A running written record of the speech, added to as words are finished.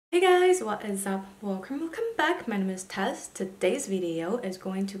Hey guys, what is up? Welcome back. My name is Tess. Today's video is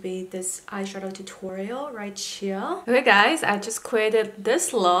going to be this eyeshadow tutorial right here. Okay guys, I just created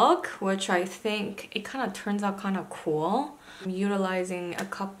this look, which I think it kind of turns out kind of cool. I'm utilizing a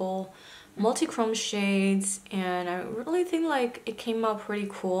couple multi-chrome shades and I really think like it came out pretty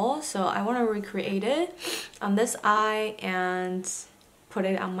cool. So I want to recreate it on this eye and put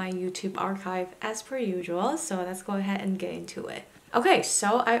it on my YouTube archive as per usual. So let's go ahead and get into it. Okay,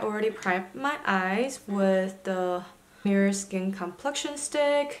 so I already primed my eyes with the Mirror Skin Complexion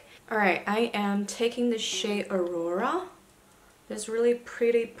Stick. Alright, I am taking the shade Aurora. This really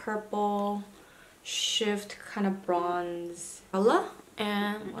pretty purple shift kind of bronze color.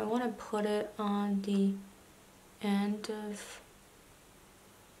 And I want to put it on the end of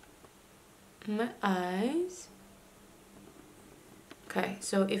my eyes. Okay,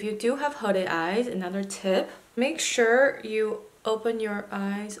 so if you do have hooded eyes, another tip, make sure you open your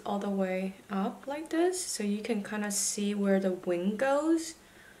eyes all the way up like this so you can kind of see where the wing goes.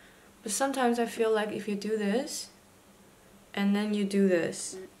 But sometimes I feel like if you do this and then you do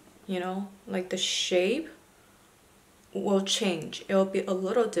this, you know, like the shape will change. It will be a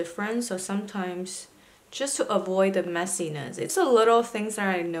little different. So sometimes just to avoid the messiness, it's a little things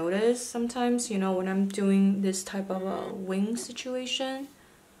that I notice sometimes, you know, when I'm doing this type of a wing situation.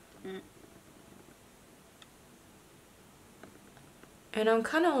 And I'm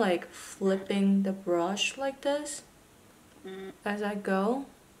kind of like flipping the brush like this as I go.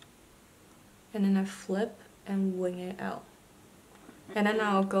 And then I flip and wing it out. And then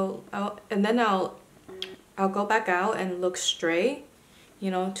I'll go out and then I'll go back out and look straight, you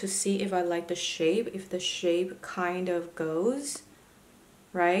know, to see if I like the shape, if the shape kind of goes,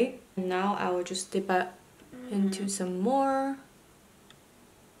 right? And now I will just dip it into some more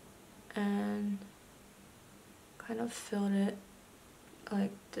and kind of fill it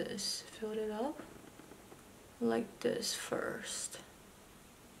like this, fill it up like this first.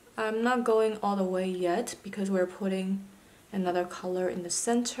 I'm not going all the way yet because we're putting another color in the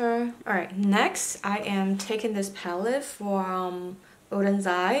center. Alright, next I am taking this palette from Oden's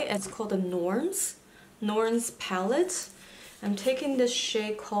Eye. It's called the Norns palette. I'm taking this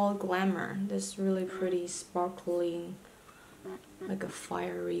shade called Glamour. This really pretty sparkling, like a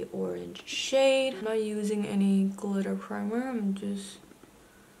fiery orange shade. I'm not using any glitter primer. I'm just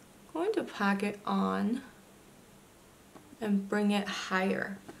going to pack it on and bring it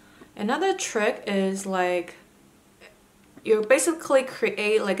higher. Another trick is like you basically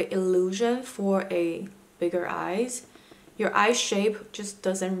create like an illusion for a bigger eyes. Your eye shape just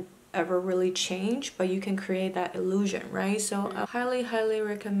doesn't ever really change, but you can create that illusion, right? So I highly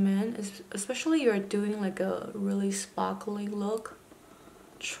recommend, especially you're doing like a really sparkly look,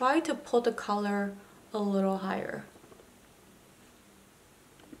 try to put the color a little higher.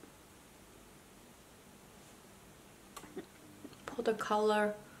 Put the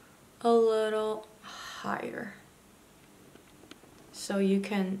color a little higher so you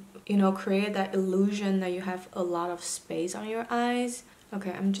can, you know, create that illusion that you have a lot of space on your eyes.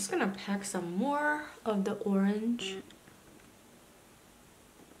 Okay, I'm just gonna pack some more of the orange.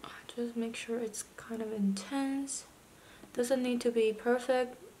 Just make sure it's kind of intense. Doesn't need to be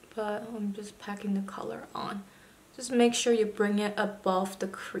perfect, but I'm just packing the color on. Just make sure you bring it above the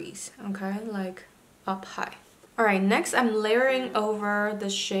crease, okay? Like up high. Alright, next I'm layering over the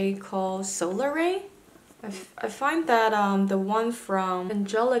shade called Solar Ray. I find that the one from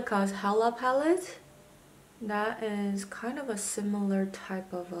Angelica's Hela palette, that is kind of a similar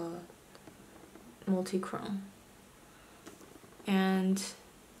type of a multi-chrome. And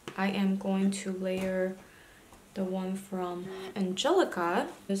I am going to layer the one from Angelica,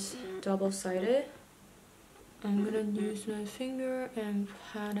 this double-sided. I'm gonna use my finger and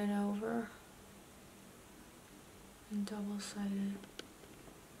pat it over. And double-sided.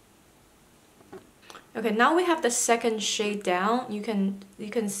 Okay, now we have the second shade down. You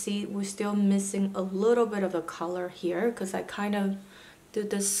can see we're still missing a little bit of the color here because I kind of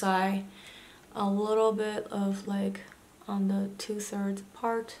did this side a little bit of like on the 2/3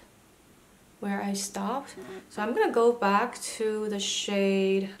 part where I stopped. So I'm gonna go back to the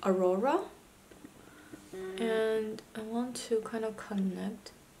shade Aurora and I want to kind of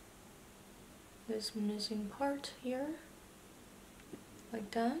connect this missing part here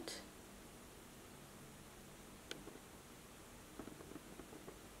like that.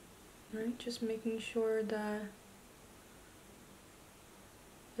 Right, just making sure that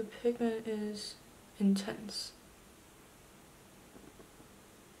the pigment is intense.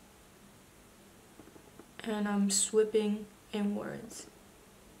 And I'm sweeping inwards.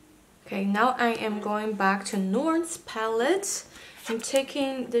 Okay, now I am going back to Norns palette. I'm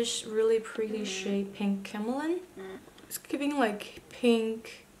taking this really pretty shade Pink Camelin. It's giving like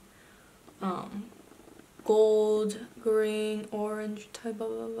pink, gold, green, orange type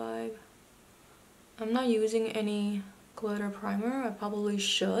of a vibe. I'm not using any glitter primer. I probably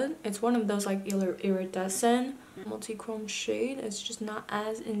should. It's one of those like iridescent multi-chrome shade. It's just not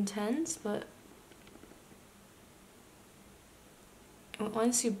as intense, but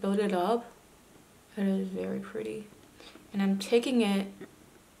once you build it up, it is very pretty. And I'm taking it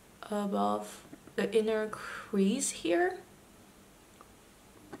above the inner crease here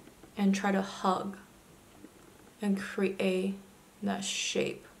and try to hug and create that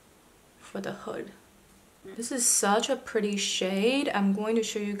shape for the hood. This is such a pretty shade. I'm going to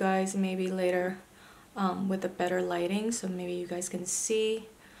show you guys maybe later with a better lighting, so maybe you guys can see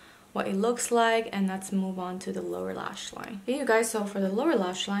what it looks like. And let's move on to the lower lash line. Hey you guys, so for the lower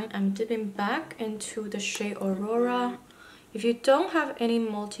lash line, I'm dipping back into the shade Aurora. If you don't have any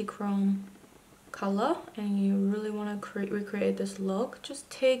multi-chrome color and you really want to recreate this look, just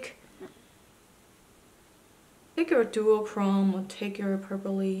take your duochrome or take your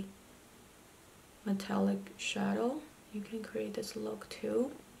purpley metallic shadow. You can create this look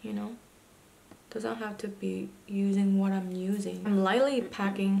too, you know. Doesn't have to be using what I'm using. I'm lightly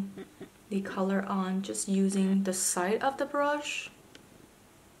packing the color on, just using the side of the brush.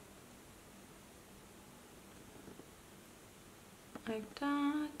 Like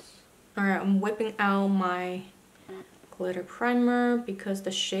that. Alright, I'm whipping out my glitter primer because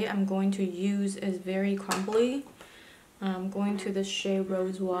the shade I'm going to use is very crumbly. I'm going to the shade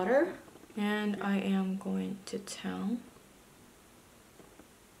Rose Water, and I am going to town.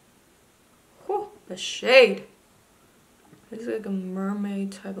 Whew, the shade! It's like a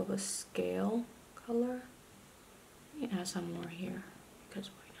mermaid type of a scale color. Let me add some more here because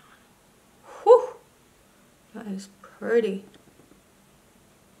why not? Whew! That is pretty.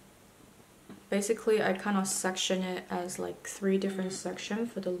 Basically, I kind of section it as like 3 different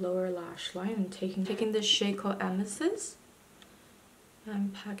sections for the lower lash line. I'm taking this shade called Amethyst. I'm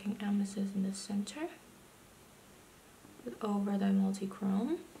packing Amethyst in the center over the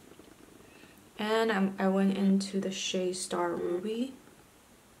multi-chrome. And I went into the shade Star Ruby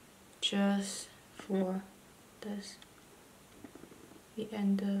just for this, the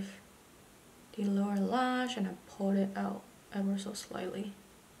end of the lower lash, and I pulled it out ever so slightly.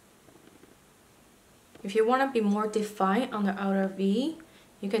 If you want to be more defined on the outer V,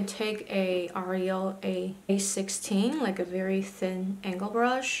 you can take a Ariel A16, like a very thin angle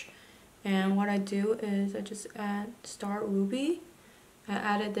brush. And what I do is I just add Star Ruby. I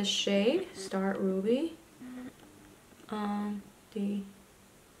added the shade Star Ruby on the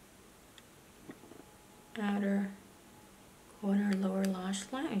outer corner lower lash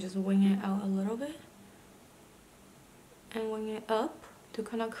line and just wing it out a little bit. And wing it up to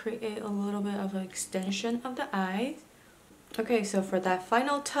kind of create a little bit of an extension of the eyes. Okay, so for that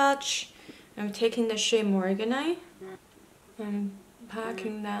final touch, I'm taking the shade Morganite and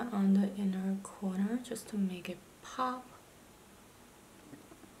packing that on the inner corner just to make it pop.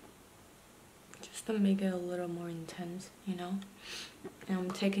 Just to make it a little more intense, you know? And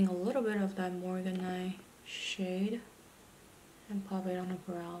I'm taking a little bit of that Morganite shade and pop it on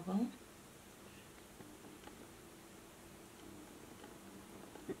the brow bone.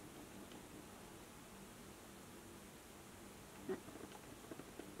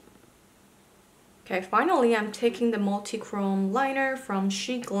 Okay, finally I'm taking the multi-chrome liner from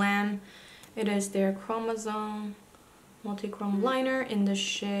Glam. It is their chromosome multi-chrome liner in the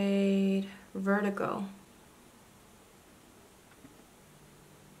shade Vertigo.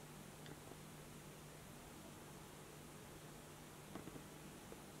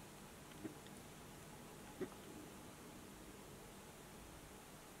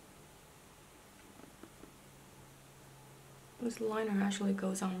 This liner actually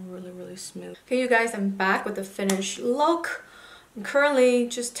goes on really smooth. Okay, you guys, I'm back with the finished look. I'm currently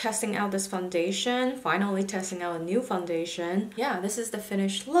just testing out this foundation. Finally testing out a new foundation. Yeah, this is the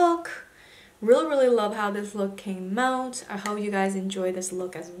finished look. Really love how this look came out. I hope you guys enjoy this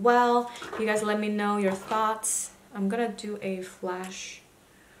look as well. You guys let me know your thoughts. I'm gonna do a flash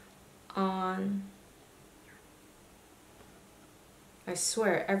on. I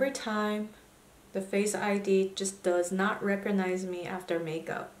swear, every time the Face ID just does not recognize me after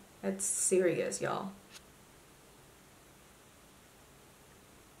makeup. It's serious, y'all.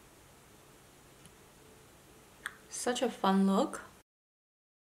 Such a fun look.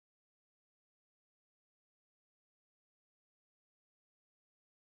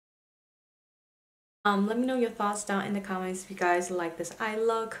 Let me know your thoughts down in the comments if you guys like this eye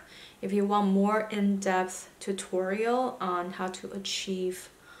look. If you want more in-depth tutorial on how to achieve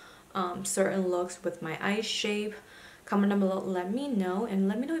certain looks with my eye shape, comment down below, let me know, and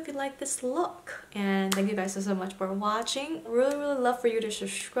let me know if you like this look. And thank you guys so much for watching. Really love for you to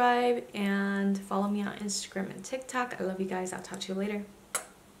subscribe and follow me on Instagram and TikTok. I love you guys. I'll talk to you later.